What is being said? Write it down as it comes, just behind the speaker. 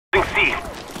C.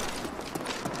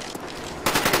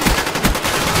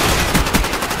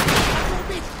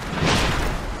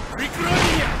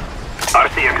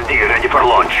 RCXD ready for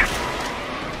launch.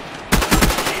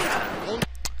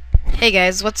 Hey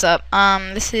guys, what's up?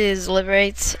 This is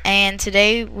Liberates, and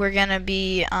today we're gonna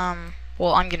be, I'm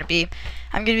gonna be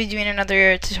doing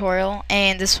another tutorial,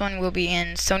 and this one will be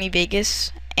in Sony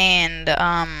Vegas. And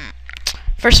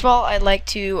first of all, I'd like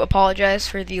to apologize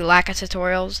for the lack of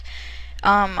tutorials.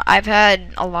 I've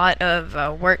had a lot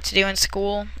of work to do in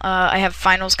school. I have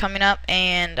finals coming up,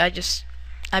 and I've just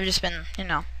been,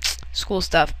 school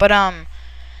stuff. But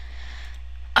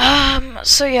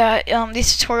so yeah,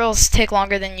 these tutorials take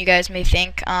longer than you guys may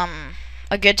think.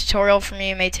 A good tutorial for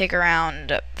me may take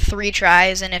around 3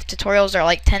 tries, and if tutorials are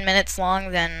like 10 minutes long,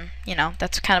 then,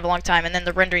 that's kind of a long time, and then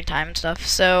the rendering time and stuff.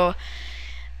 So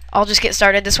I'll just get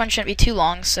started. This one shouldn't be too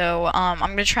long, so I'm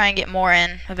gonna try and get more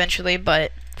in eventually,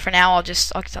 but for now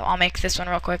I'll make this one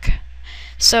real quick.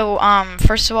 So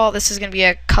first of all, this is gonna be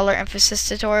a color emphasis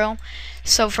tutorial.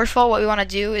 So first of all, what we want to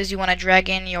do is you want to drag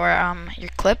in your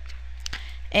clip,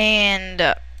 and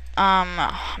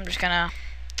I'm just gonna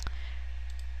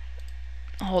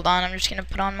hold on. I'm just gonna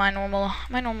put on my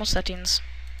normal settings.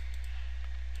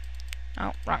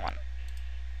 Oh, wrong one.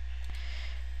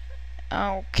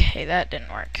 Okay, that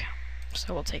didn't work,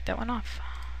 so we'll take that one off.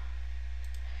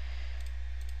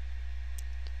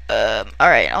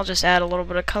 Alright, I'll just add a little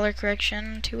bit of color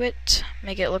correction to it,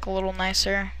 make it look a little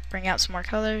nicer, bring out some more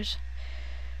colors,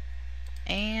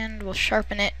 and we'll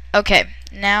sharpen it. Okay,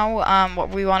 now what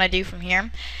we want to do from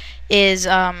here is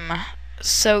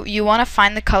so you want to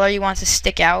find the color you want to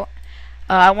stick out.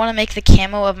 I want to make the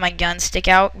camo of my gun stick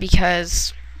out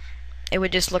because it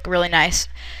would just look really nice.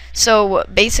 So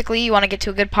basically you want to get to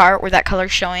a good part where that color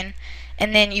is showing,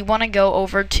 and then you want to go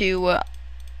over to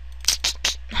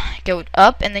go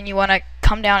up, and then you want to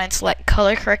come down and select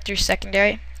color corrector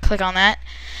secondary. Click on that,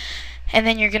 and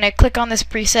then you're going to click on this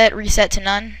preset, reset to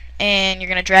none, and you're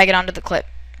going to drag it onto the clip.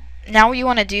 Now what you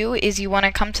want to do is you want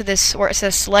to come to this where it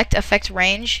says select effect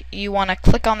range. You want to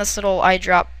click on this little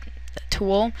eyedrop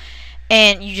tool,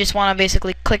 and you just want to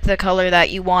basically click the color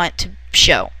that you want to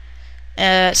show.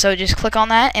 So just click on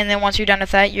that, and then once you're done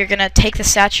with that, you're going to take the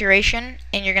saturation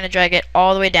and you're going to drag it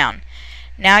all the way down.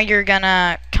 Now you're going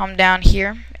to come down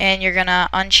here, and you're going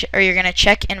to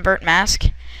check invert mask.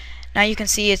 Now you can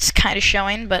see it's kind of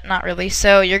showing, but not really.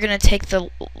 So you're going to take the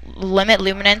limit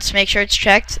luminance, make sure it's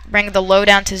checked, bring the low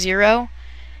down to 0,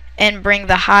 and bring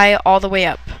the high all the way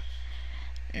up.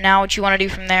 Now what you want to do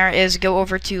from there is go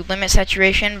over to limit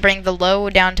saturation, bring the low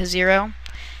down to 0,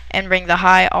 and bring the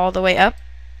high all the way up.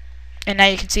 And now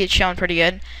you can see it's showing pretty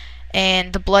good,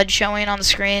 and the blood showing on the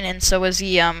screen, and so is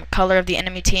the color of the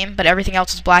enemy team, but everything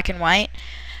else is black and white.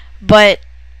 But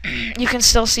you can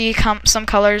still see some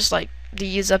colors, like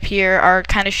these up here, are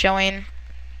kind of showing,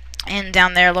 and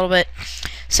down there a little bit.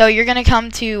 So you're gonna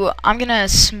come to, I'm gonna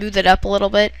smooth it up a little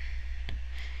bit,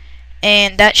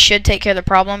 and that should take care of the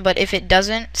problem. But if it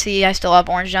doesn't, see I still have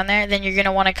orange down there, then you're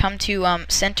gonna want to come to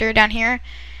center down here,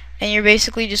 and you're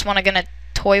basically just gonna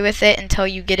toy with it until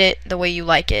you get it the way you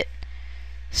like it.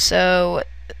 So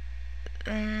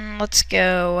let's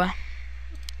go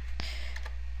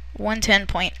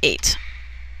 110.8.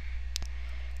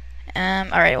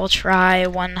 Alright, we'll try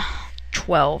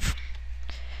 112.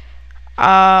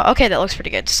 Okay, that looks pretty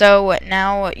good. So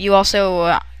now you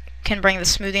also can bring the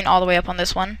smoothing all the way up on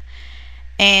this one,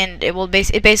 and it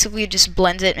basically just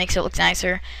blends it, makes it look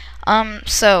nicer.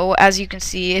 So as you can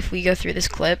see, if we go through this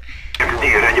clip,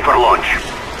 Ready for launch.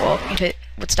 well, if it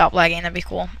would stop lagging, that'd be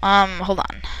cool. Hold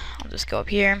on, I'll just go up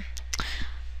here.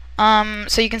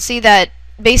 So you can see that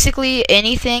basically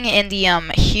anything in the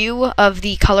hue of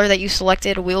the color that you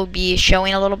selected will be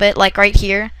showing a little bit. Like right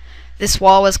here, this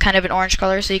wall was kind of an orange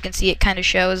color, so you can see it kind of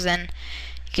shows, and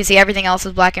you can see everything else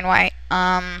is black and white.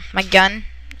 My gun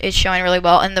is showing really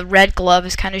well, and the red glove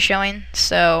is kind of showing.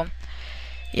 So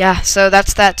yeah, so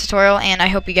that's that tutorial, and I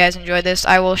hope you guys enjoyed this.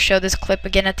 I will show this clip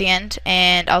again at the end,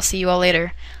 and I'll see you all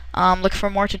later. Look for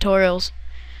more tutorials.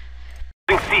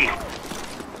 C.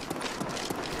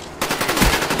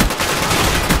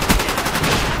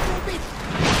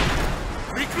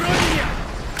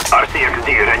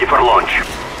 RCXD ready for launch.